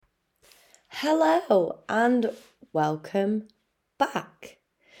Hello and welcome back.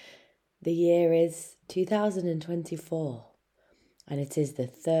 The year is 2024 and it is the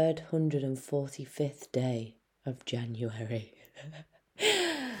 345th day of January.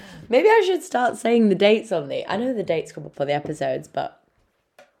 Maybe I should start saying the dates on I know the dates come up on the episodes, but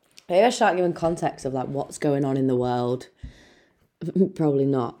maybe I should start giving context of like what's going on in the world. Probably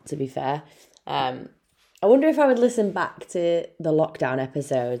not, to be fair. I wonder if I would listen back to the lockdown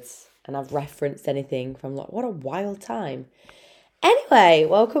episodes and I've referenced anything from like, what a wild time. Anyway,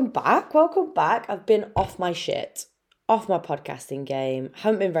 welcome back. I've been off my shit, off my podcasting game.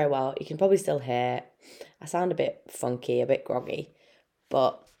 Haven't been very well. You can probably still hear. I sound a bit funky, a bit groggy,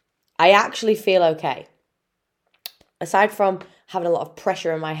 but I actually feel okay. Aside from having a lot of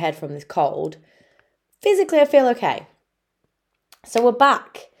pressure in my head from this cold, physically I feel okay. So we're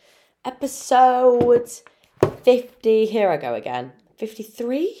back. Episode 50. Here I go again.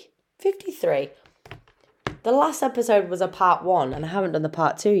 53. The last episode was a part 1 and I haven't done the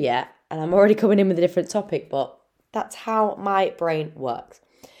part 2 yet, and I'm already coming in with a different topic, but that's how my brain works.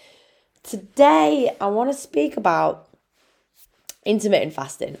 Today I want to speak about intermittent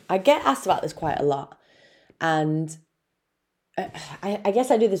fasting. I get asked about this quite a lot, and I guess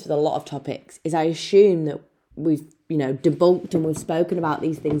I do this with a lot of topics, is I assume that we've debunked and we've spoken about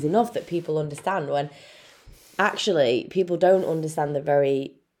these things enough that people understand, when actually people don't understand the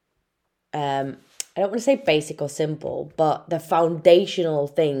very I don't want to say basic or simple, but the foundational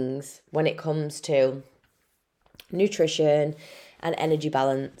things when it comes to nutrition and energy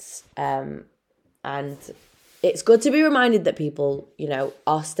balance. And it's good to be reminded that people,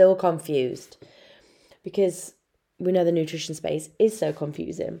 are still confused, because we know the nutrition space is so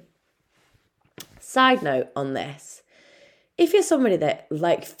confusing. Side note on this: if you're somebody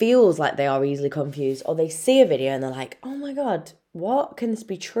that feels like they are easily confused, or they see a video and they're like, oh my God, what can this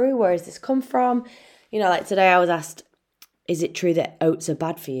be true? Where has this come from? Like today I was asked, is it true that oats are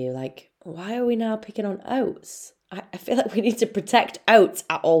bad for you? Like, why are we now picking on oats? I feel like we need to protect oats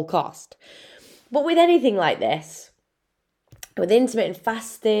at all cost. But with anything like this, with intermittent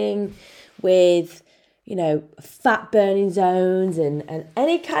fasting, with, fat burning zones and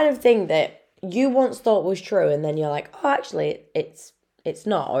any kind of thing that you once thought was true, and then you're like, oh, actually it's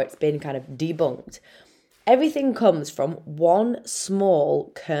not, or it's been kind of debunked. Everything comes from one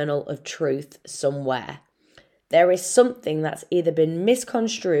small kernel of truth somewhere. There is something that's either been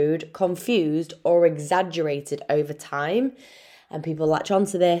misconstrued, confused, or exaggerated over time, and people latch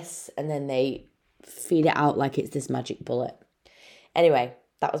onto this and then they feed it out like it's this magic bullet. Anyway,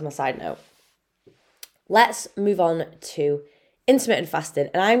 that was my side note. Let's move on to intermittent fasting,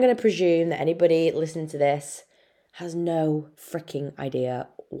 and I'm going to presume that anybody listening to this has no freaking idea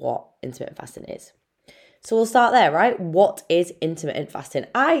what intermittent fasting is. So we'll start there, right? What is intermittent fasting?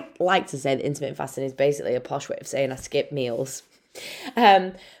 I like to say that intermittent fasting is basically a posh way of saying I skip meals.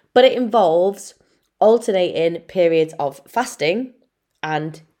 But it involves alternating periods of fasting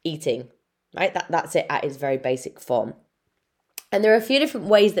and eating, right? That's it at its very basic form. And there are a few different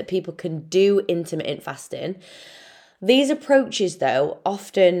ways that people can do intermittent fasting. These approaches, though,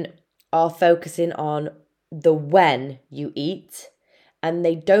 often are focusing on the when you eat, and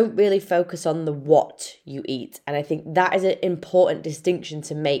they don't really focus on the what you eat. And I think that is an important distinction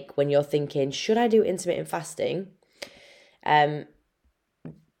to make when you're thinking, should I do intermittent fasting?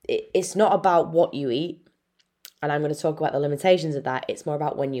 It's not about what you eat, and I'm going to talk about the limitations of that. It's more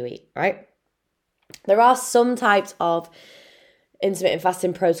about when you eat, right? There are some types of intermittent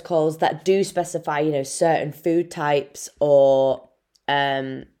fasting protocols that do specify, certain food types or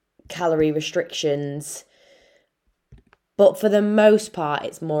calorie restrictions. But for the most part,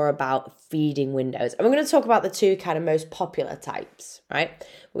 it's more about feeding windows. And we're going to talk about the two kind of most popular types, right?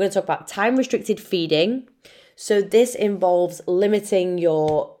 We're going to talk about time-restricted feeding. So this involves limiting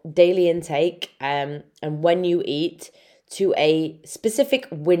your daily intake and when you eat to a specific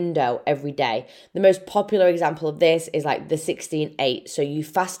window every day. The most popular example of this is like the 16-8. So you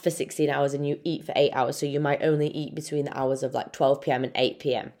fast for 16 hours and you eat for 8 hours. So you might only eat between the hours of like 12 p.m. and 8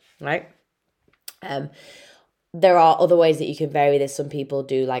 p.m., right? There are other ways that you can vary this. Some people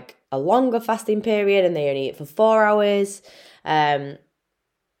do like a longer fasting period and they only eat for 4 hours. There's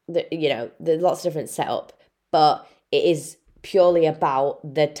lots of different setup, but it is purely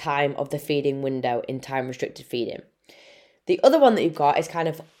about the time of the feeding window in time restricted feeding. The other one that you've got is kind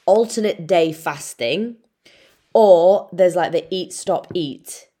of alternate day fasting, or there's like the eat, stop,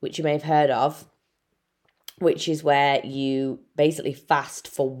 eat, which you may have heard of, which is where you basically fast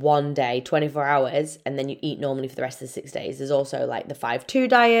for one day, 24 hours, and then you eat normally for the rest of the 6 days. There's also like the 5-2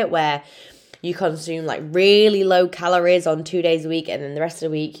 diet, where you consume like really low calories on 2 days a week, and then the rest of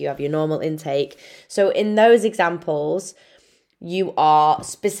the week you have your normal intake. So in those examples, you are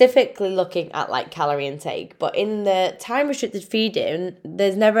specifically looking at like calorie intake. But in the time restricted feeding,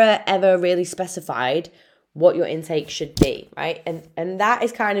 there's never ever really specified what your intake should be, right? And that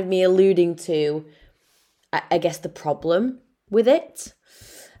is kind of me alluding to, I guess, the problem with it.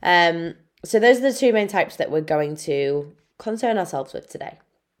 So those are the two main types that we're going to concern ourselves with today.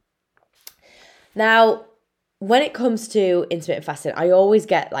 Now, when it comes to intermittent fasting, I always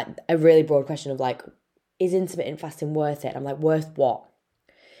get like a really broad question of like, is intermittent fasting worth it? I'm like, worth what?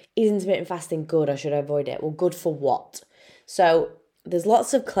 Is intermittent fasting good or should I avoid it? Well, good for what? So there's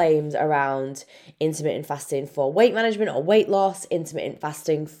lots of claims around intermittent fasting for weight management or weight loss, intermittent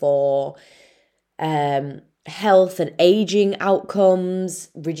fasting for health and aging outcomes,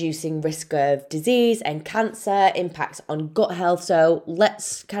 reducing risk of disease and cancer, impacts on gut health. So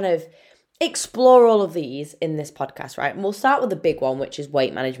let's kind of explore all of these in this podcast, right? And we'll start with the big one, which is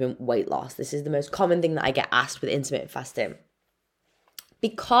weight management, weight loss. This is the most common thing that I get asked with intermittent fasting.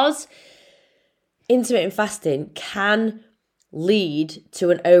 Because intermittent fasting can lead to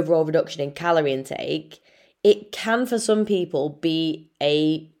an overall reduction in calorie intake, it can for some people be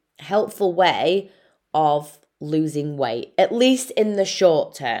a helpful way of losing weight, at least in the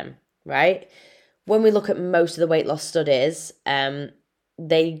short term, right? When we look at most of the weight loss studies,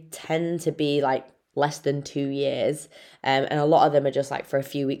 they tend to be like less than 2 years, and a lot of them are just like for a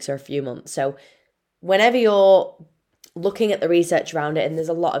few weeks or a few months. So whenever you're looking at the research around it, and there's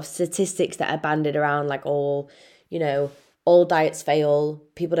a lot of statistics that are banded around like all diets fail,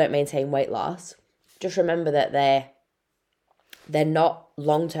 people don't maintain weight loss, just remember that they're not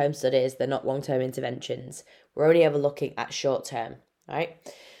long-term studies, they're not long-term interventions. We're only ever looking at short-term, right?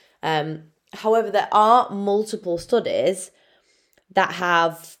 However, there are multiple studies that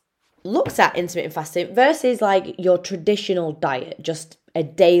have looked at intermittent fasting versus like your traditional diet, just a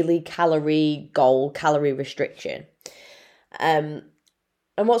daily calorie goal, calorie restriction. And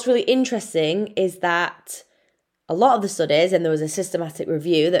what's really interesting is that a lot of the studies, and there was a systematic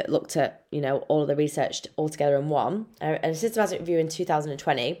review that looked at, all of the research all together in one, and a systematic review in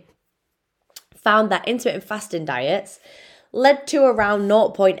 2020 found that intermittent fasting diets led to around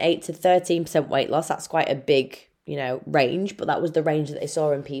 0.8 to 13% weight loss. That's quite a big, range, but that was the range that they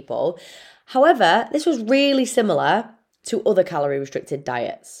saw in people. However, this was really similar to other calorie restricted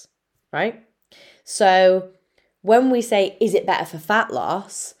diets, right? So when we say, is it better for fat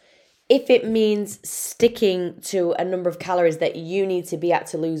loss? If it means sticking to a number of calories that you need to be at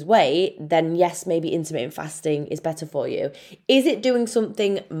to lose weight, then yes, maybe intermittent fasting is better for you. Is it doing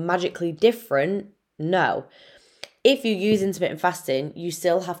something magically different? No. If you use intermittent fasting, you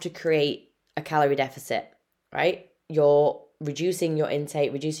still have to create a calorie deficit, right? You're reducing your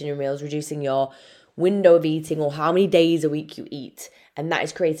intake, reducing your meals, reducing your window of eating or how many days a week you eat. And that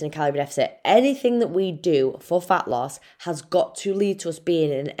is creating a calorie deficit. Anything that we do for fat loss has got to lead to us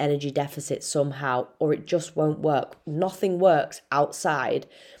being in an energy deficit somehow, or it just won't work. Nothing works outside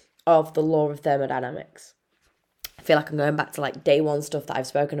of the law of thermodynamics. I feel like I'm going back to like day one stuff that I've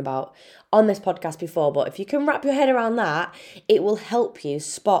spoken about on this podcast before, but if you can wrap your head around that, it will help you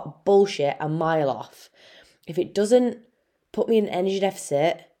spot bullshit a mile off. If it doesn't put me in an energy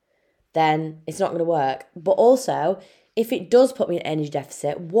deficit, then it's not going to work. But also, if it does put me in an energy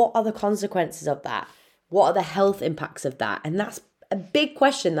deficit, what are the consequences of that? What are the health impacts of that? And that's a big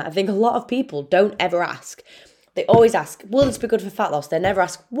question that I think a lot of people don't ever ask. They always ask, will this be good for fat loss? They never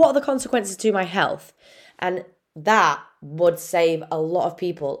ask, what are the consequences to my health? And that would save a lot of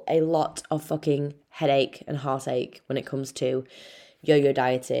people a lot of fucking headache and heartache when it comes to yo-yo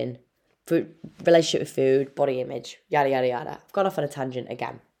dieting, food, relationship with food, body image, yada, yada, yada. I've gone off on a tangent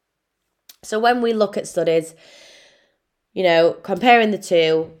again. So when we look at studies, comparing the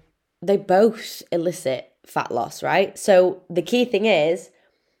two, they both elicit fat loss, right? So the key thing is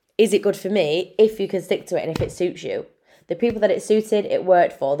it good for me if you can stick to it and if it suits you? The people that it suited, it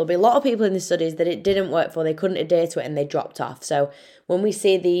worked for. There'll be a lot of people in the studies that it didn't work for. They couldn't adhere to it and they dropped off. So when we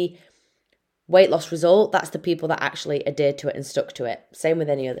see the weight loss result, that's the people that actually adhered to it and stuck to it. Same with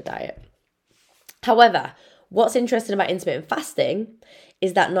any other diet. However, what's interesting about intermittent fasting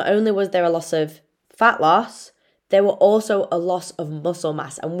is that not only was there a loss of fat loss, there were also a loss of muscle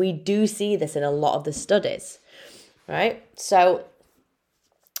mass. And we do see this in a lot of the studies, right? So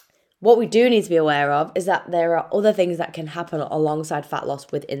what we do need to be aware of is that there are other things that can happen alongside fat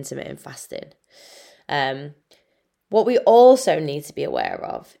loss with intermittent fasting. What we also need to be aware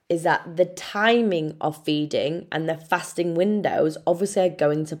of is that the timing of feeding and the fasting windows obviously are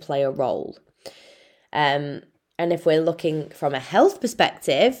going to play a role. And if we're looking from a health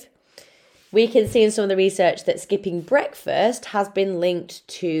perspective, we can see in some of the research that skipping breakfast has been linked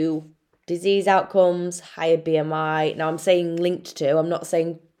to disease outcomes, higher BMI. Now, I'm saying linked to, I'm not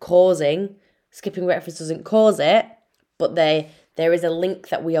saying causing. Skipping breakfast doesn't cause it, but there is a link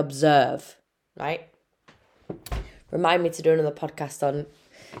that we observe, right? Remind me to do another podcast on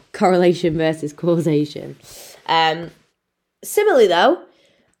correlation versus causation. Similarly, though,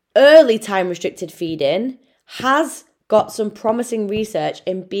 early time-restricted feeding has got some promising research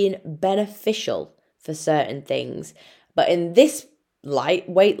in being beneficial for certain things. But in this light,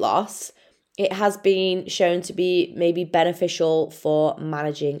 weight loss, it has been shown to be maybe beneficial for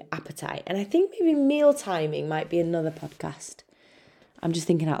managing appetite. And I think maybe meal timing might be another podcast. I'm just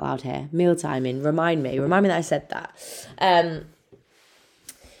thinking out loud here. Meal timing, remind me that I said that.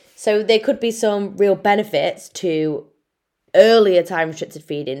 So there could be some real benefits to earlier time restricted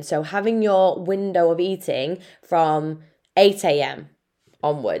feeding. So having your window of eating from 8 a.m.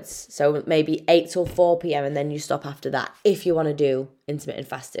 onwards. So maybe 8 till 4 p.m. and then you stop after that if you want to do intermittent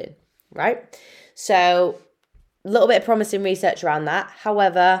fasting, right? So a little bit of promising research around that.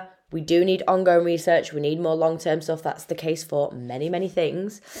 However, we do need ongoing research. We need more long-term stuff. That's the case for many, many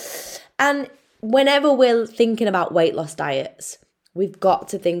things. And whenever we're thinking about weight loss diets, we've got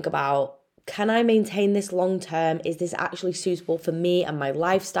to think about, can I maintain this long-term? Is this actually suitable for me and my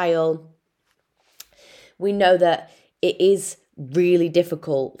lifestyle? We know that it is really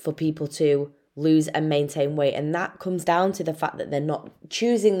difficult for people to lose and maintain weight. And that comes down to the fact that they're not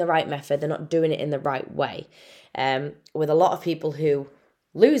choosing the right method. They're not doing it in the right way. With a lot of people who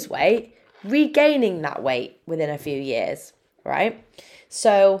lose weight, regaining that weight within a few years, right?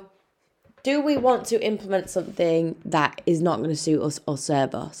 So do we want to implement something that is not going to suit us or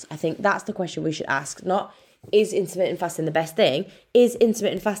serve us? I think that's the question we should ask. Not, is intermittent fasting the best thing? Is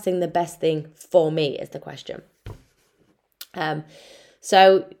intermittent fasting the best thing for me is the question.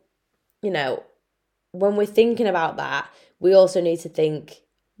 So, when we're thinking about that, we also need to think,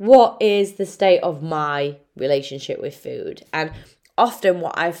 what is the state of my relationship with food? And often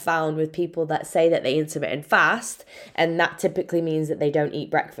what I've found with people that say that they intermittent fast, and that typically means that they don't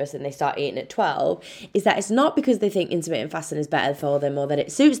eat breakfast and they start eating at 12, is that it's not because they think intermittent fasting is better for them or that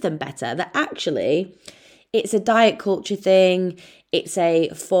it suits them better, that actually it's a diet culture thing. It's a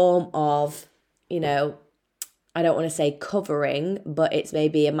form of, I don't want to say covering, but it's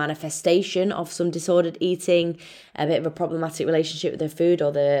maybe a manifestation of some disordered eating, a bit of a problematic relationship with their food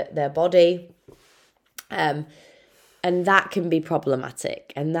or their body. And that can be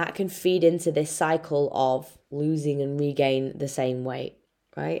problematic, and that can feed into this cycle of losing and regain the same weight,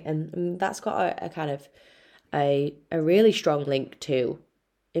 right? And that's got a kind of a really strong link to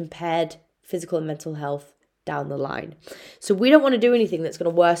impaired physical and mental health down the line. So we don't want to do anything that's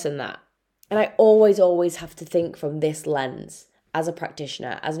going to worsen that. And I always have to think from this lens as a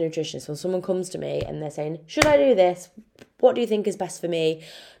practitioner, as a nutritionist. When someone comes to me and they're saying, should I do this? What do you think is best for me?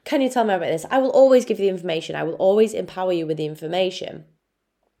 Can you tell me about this? I will always give you the information. I will always empower you with the information.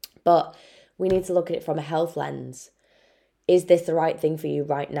 But we need to look at it from a health lens. Is this the right thing for you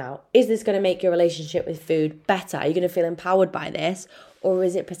right now? Is this going to make your relationship with food better? Are you going to feel empowered by this? Or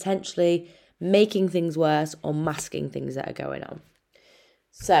is it potentially making things worse or masking things that are going on?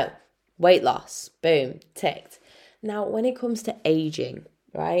 So, weight loss, boom, ticked. Now, when it comes to aging,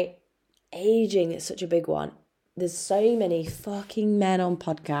 right? Aging is such a big one. There's so many fucking men on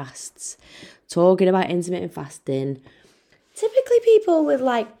podcasts talking about intermittent fasting. Typically people with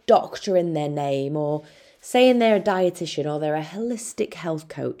like doctor in their name, or saying they're a dietitian or they're a holistic health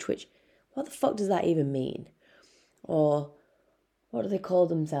coach, which what the fuck does that even mean? Or what do they call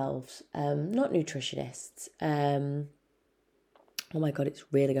themselves? Not nutritionists. Oh my God, it's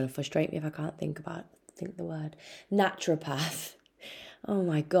really going to frustrate me if I can't think the word. Naturopath. Oh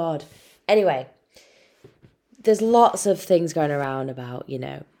my God. Anyway, there's lots of things going around about,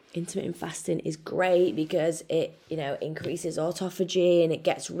 intermittent fasting is great because it, increases autophagy and it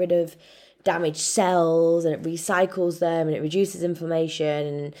gets rid of damaged cells and it recycles them and it reduces inflammation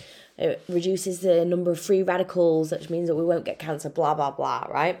and it reduces the number of free radicals, which means that we won't get cancer, blah, blah, blah,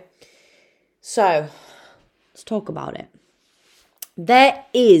 right? So let's talk about it. There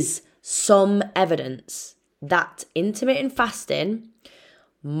is some evidence that intermittent fasting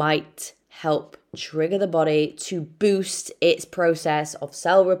might help trigger the body to boost its process of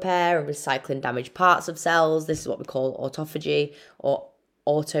cell repair and recycling damaged parts of cells. This is what we call autophagy or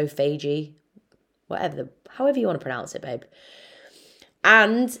autophagy, however you want to pronounce it, babe.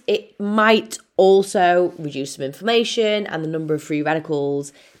 And it might also reduce some inflammation and the number of free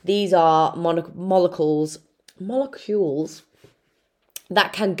radicals. These are molecules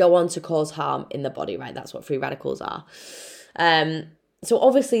that can go on to cause harm in the body, right? That's what free radicals are. So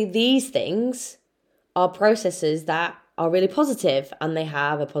obviously these things are processes that are really positive, and they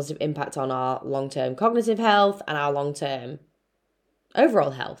have a positive impact on our long-term cognitive health and our long-term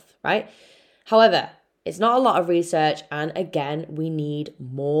overall health, right? However, it's not a lot of research, and again, we need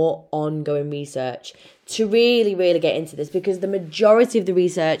more ongoing research to really, really get into this, because the majority of the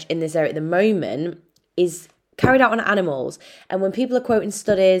research in this area at the moment is carried out on animals. And when people are quoting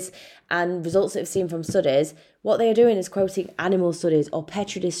studies and results that they've seen from studies, what they are doing is quoting animal studies or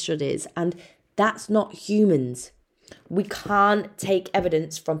petri dish studies, and that's not humans. We can't take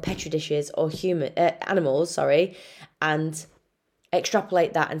evidence from petri dishes or animals, and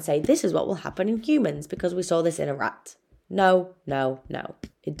extrapolate that and say this is what will happen in humans because we saw this in a rat. No.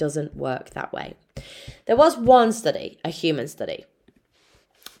 It doesn't work that way. There was one study, a human study,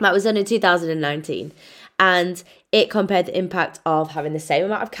 that was done in 2019, and it compared the impact of having the same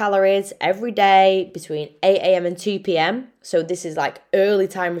amount of calories every day between 8 a.m. and 2 p.m. So this is like early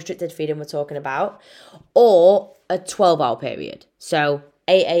time restricted feeding we're talking about, or a 12-hour period. So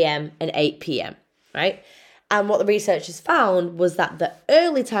 8 a.m. and 8 p.m., right? And what the researchers found was that the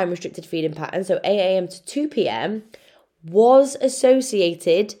early time restricted feeding pattern, so 8 a.m. to 2 p.m., was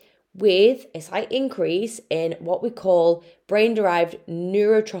associated with a slight increase in what we call brain-derived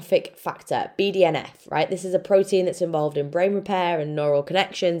neurotrophic factor, BDNF, right? This is a protein that's involved in brain repair and neural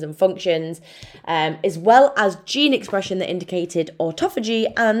connections and functions, as well as gene expression that indicated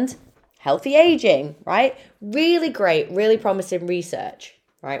autophagy and healthy aging, right? Really great, really promising research,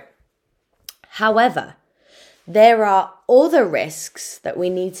 right? However, there are other risks that we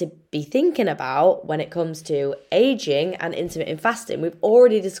need to be thinking about when it comes to aging and intermittent fasting. We've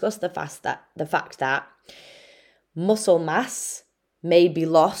already discussed the fact that muscle mass may be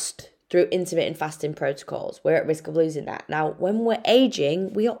lost through intermittent fasting protocols. We're at risk of losing that. Now, when we're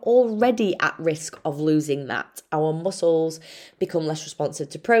aging, we are already at risk of losing that. Our muscles become less responsive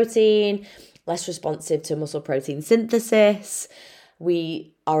to protein, less responsive to muscle protein synthesis.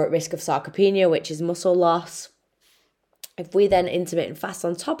 We are at risk of sarcopenia, which is muscle loss. If we then intermittent fast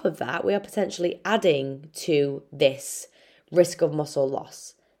on top of that, we are potentially adding to this risk of muscle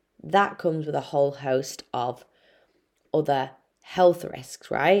loss. That comes with a whole host of other health risks,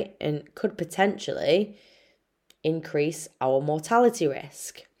 right? And could potentially increase our mortality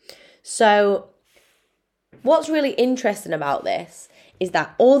risk. So what's really interesting about this is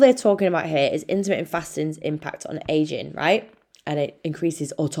that all they're talking about here is intermittent fasting's impact on aging, right? And it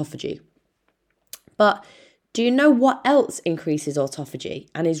increases autophagy. But do you know what else increases autophagy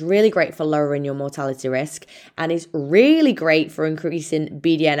and is really great for lowering your mortality risk and is really great for increasing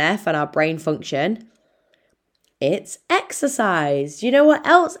BDNF and our brain function? It's exercise. You know what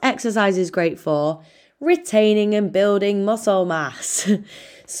else exercise is great for? Retaining and building muscle mass.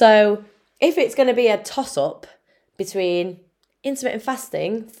 So if it's going to be a toss-up between intermittent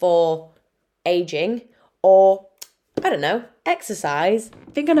fasting for aging or, I don't know, exercise,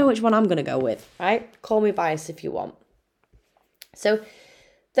 I think I know which one I'm going to go with, right? Call me biased if you want. So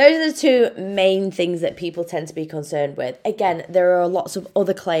those are the two main things that people tend to be concerned with. Again, there are lots of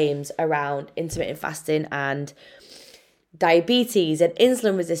other claims around intermittent fasting and diabetes and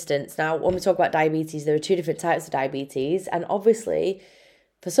insulin resistance. Now, when we talk about diabetes, there are two different types of diabetes. And obviously,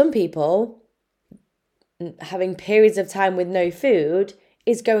 for some people, having periods of time with no food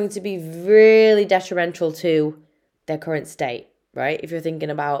is going to be really detrimental to their current state, right? If you're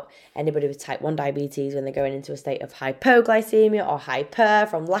thinking about anybody with type 1 diabetes when they're going into a state of hypoglycemia or hyper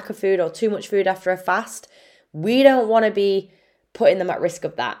from lack of food or too much food after a fast, we don't want to be putting them at risk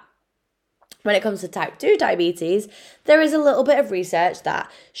of that. When it comes to type 2 diabetes, there is a little bit of research that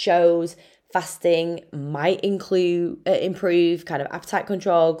shows fasting might improve kind of appetite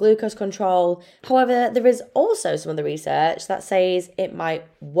control, glucose control. However, there is also some of the research that says it might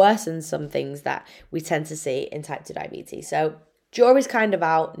worsen some things that we tend to see in type 2 diabetes. So jury's kind of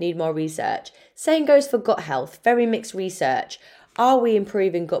out, need more research. Same goes for gut health, very mixed research. Are we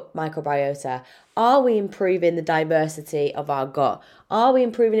improving gut microbiota? Are we improving the diversity of our gut? Are we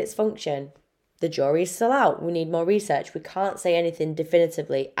improving its function? The jury is still out. We need more research. We can't say anything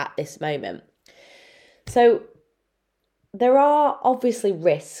definitively at this moment. So there are obviously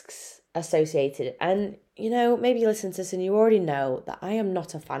risks associated. And, you know, maybe you listen to this and you already know that I am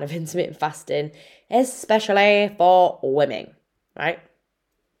not a fan of intermittent fasting, especially for women, right?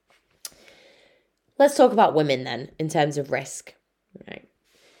 Let's talk about women then in terms of risk, right?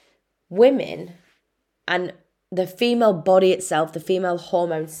 Women and the female body itself, the female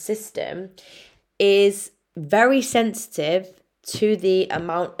hormone system, is very sensitive to the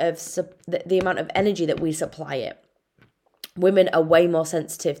amount of the amount of energy that we supply it. Women are way more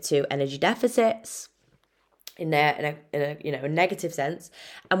sensitive to energy deficits, in a negative sense,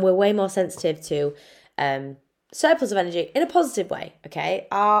 and we're way more sensitive to surplus of energy in a positive way. Okay,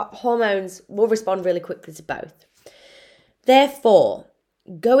 our hormones will respond really quickly to both. Therefore,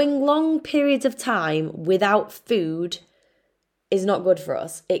 going long periods of time without food is not good for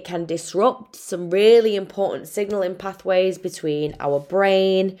us. It can disrupt some really important signaling pathways between our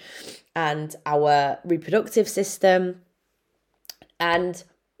brain and our reproductive system. And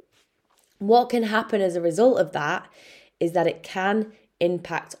what can happen as a result of that is that it can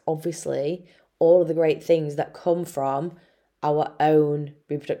impact, obviously, all of the great things that come from our own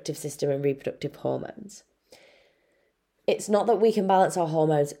reproductive system and reproductive hormones. It's not that we can balance our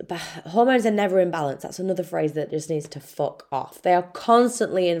hormones. Hormones are never in balance. That's another phrase that just needs to fuck off. They are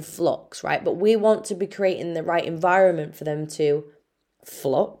constantly in flux, right? But we want to be creating the right environment for them to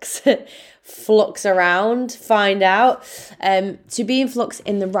flux around, find out, to be in flux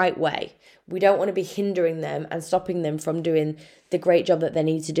in the right way. We don't want to be hindering them and stopping them from doing the great job that they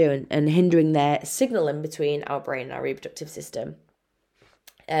need to do and hindering their signaling between our brain and our reproductive system.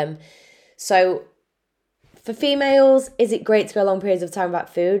 So for females, is it great to go long periods of time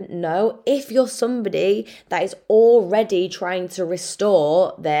without food? No. If you're somebody that is already trying to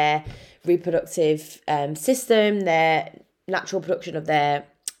restore their reproductive system, their natural production of their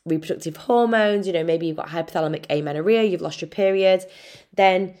reproductive hormones, maybe you've got hypothalamic amenorrhea, you've lost your period,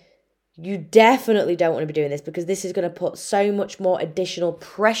 then you definitely don't want to be doing this, because this is going to put so much more additional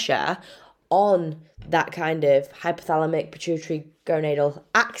pressure on that kind of hypothalamic pituitary gonadal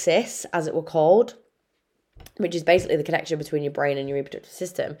axis, as it were called, which is basically the connection between your brain and your reproductive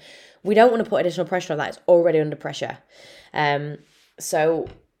system. We don't want to put additional pressure on that. It's already under pressure. So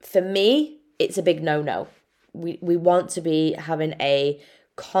for me, it's a big no-no. We want to be having a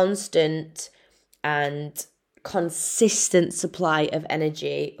constant and consistent supply of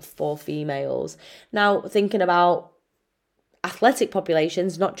energy for females. Now, thinking about athletic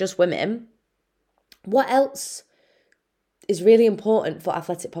populations, not just women, what else is really important for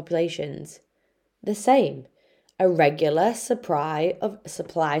athletic populations? The same. A regular supply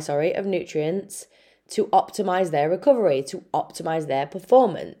of nutrients to optimize their recovery, to optimize their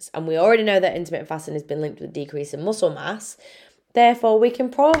performance. And we already know that intermittent fasting has been linked with a decrease in muscle mass. Therefore, we can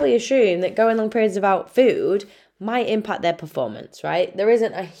probably assume that going long periods without food might impact their performance, right? There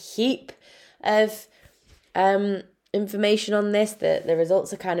isn't a heap of information on this. The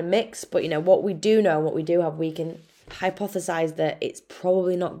results are kind of mixed, but what we do know, what we do have, we can hypothesize that it's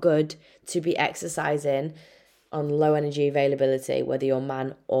probably not good to be exercising on low energy availability, whether you're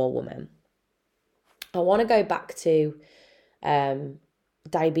man or woman. I want to go back to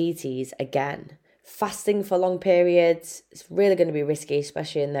diabetes again. Fasting for long periods is really going to be risky,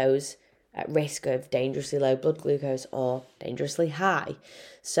 especially in those at risk of dangerously low blood glucose or dangerously high.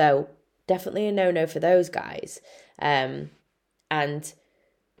 So definitely a no-no for those guys. And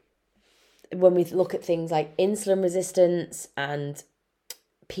when we look at things like insulin resistance and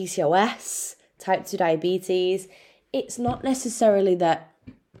PCOS, type 2 diabetes, it's not necessarily that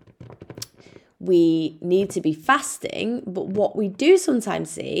we need to be fasting, but what we do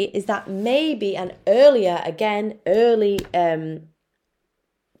sometimes see is that maybe an early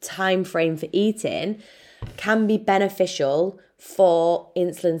time frame for eating can be beneficial for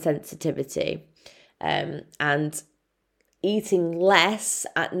insulin sensitivity, and eating less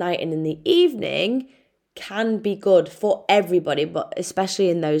at night and in the evening can be good for everybody, but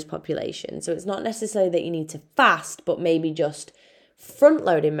especially in those populations. So it's not necessarily that you need to fast, but maybe just front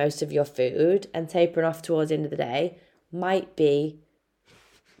loading most of your food and tapering off towards the end of the day might be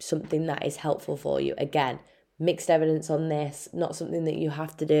something that is helpful for you. Again, mixed evidence on this, not something that you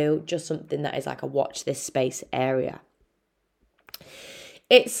have to do, just something that is like a watch this space area.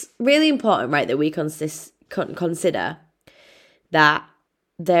 It's really important, right, that we consider that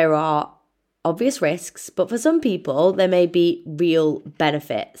there are obvious risks, but for some people, there may be real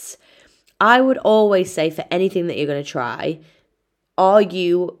benefits. I would always say for anything that you're going to try, are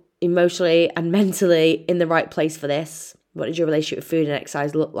you emotionally and mentally in the right place for this? What does your relationship with food and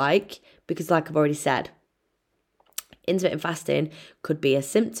exercise look like? Because like I've already said, intermittent fasting could be a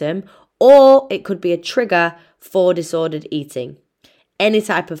symptom or it could be a trigger for disordered eating. Any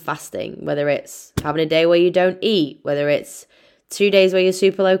type of fasting, whether it's having a day where you don't eat, whether it's 2 days where you're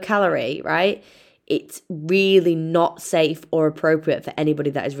super low calorie, right? It's really not safe or appropriate for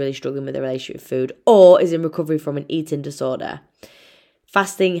anybody that is really struggling with a relationship with food or is in recovery from an eating disorder.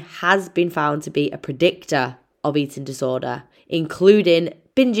 Fasting has been found to be a predictor of eating disorder, including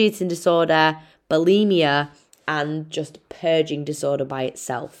binge eating disorder, bulimia, and just purging disorder by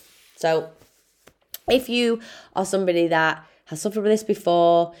itself. So if you are somebody that has suffered with this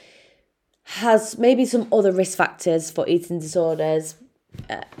before, has maybe some other risk factors for eating disorders.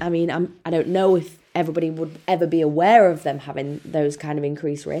 I don't know if everybody would ever be aware of them having those kind of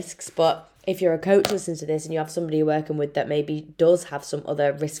increased risks, but if you're a coach listening to this and you have somebody you're working with that maybe does have some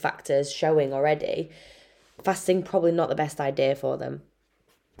other risk factors showing already, fasting probably not the best idea for them.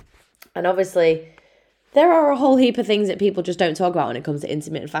 And obviously, there are a whole heap of things that people just don't talk about when it comes to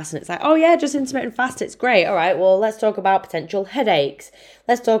intermittent fasting. It's like, oh yeah, just intermittent fast, it's great. All right, well, let's talk about potential headaches.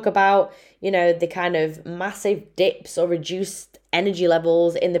 Let's talk about, the kind of massive dips or reduced energy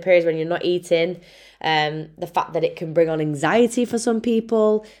levels in the periods when you're not eating. The fact that it can bring on anxiety for some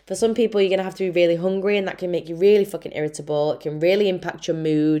people. For some people, you're going to have to be really hungry, and that can make you really fucking irritable. It can really impact your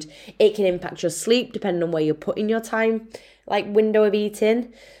mood. It can impact your sleep depending on where you're putting your time, window of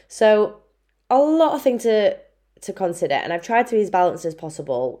eating. So a lot of things to consider, and I've tried to be as balanced as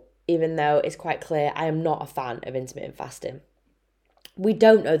possible, even though it's quite clear I am not a fan of intermittent fasting. We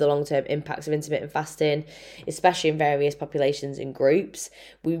don't know the long-term impacts of intermittent fasting, especially in various populations and groups.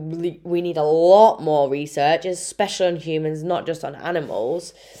 We need a lot more research, especially on humans, not just on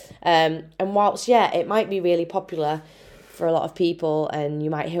animals. And whilst, it might be really popular for a lot of people, and you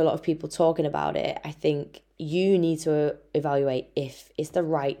might hear a lot of people talking about it, I think you need to evaluate if it's the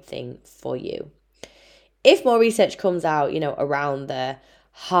right thing for you. If more research comes out, around the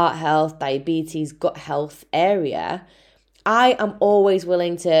heart health, diabetes, gut health area, I am always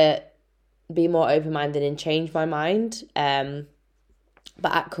willing to be more open-minded and change my mind. But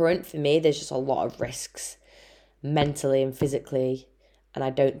at current, for me, there's just a lot of risks mentally and physically. And I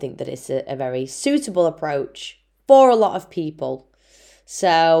don't think that it's a very suitable approach for a lot of people.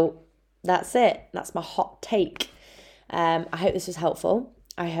 So that's it. That's my hot take. I hope this was helpful.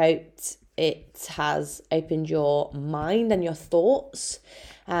 I hope it has opened your mind and your thoughts,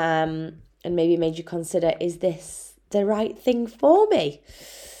 and maybe made you consider, is this the right thing for me?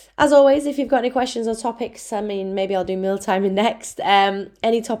 As always, if you've got any questions or topics, maybe I'll do mealtiming next.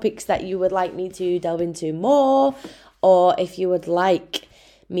 Any topics that you would like me to delve into more, or if you would like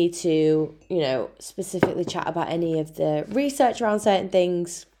me to, specifically chat about any of the research around certain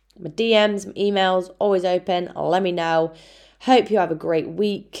things, my DMs, my emails, always open. Let me know. Hope you have a great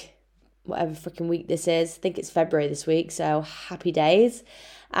week, whatever freaking week this is. I think it's February this week, so happy days.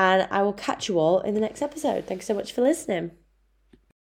 And I will catch you all in the next episode. Thanks so much for listening.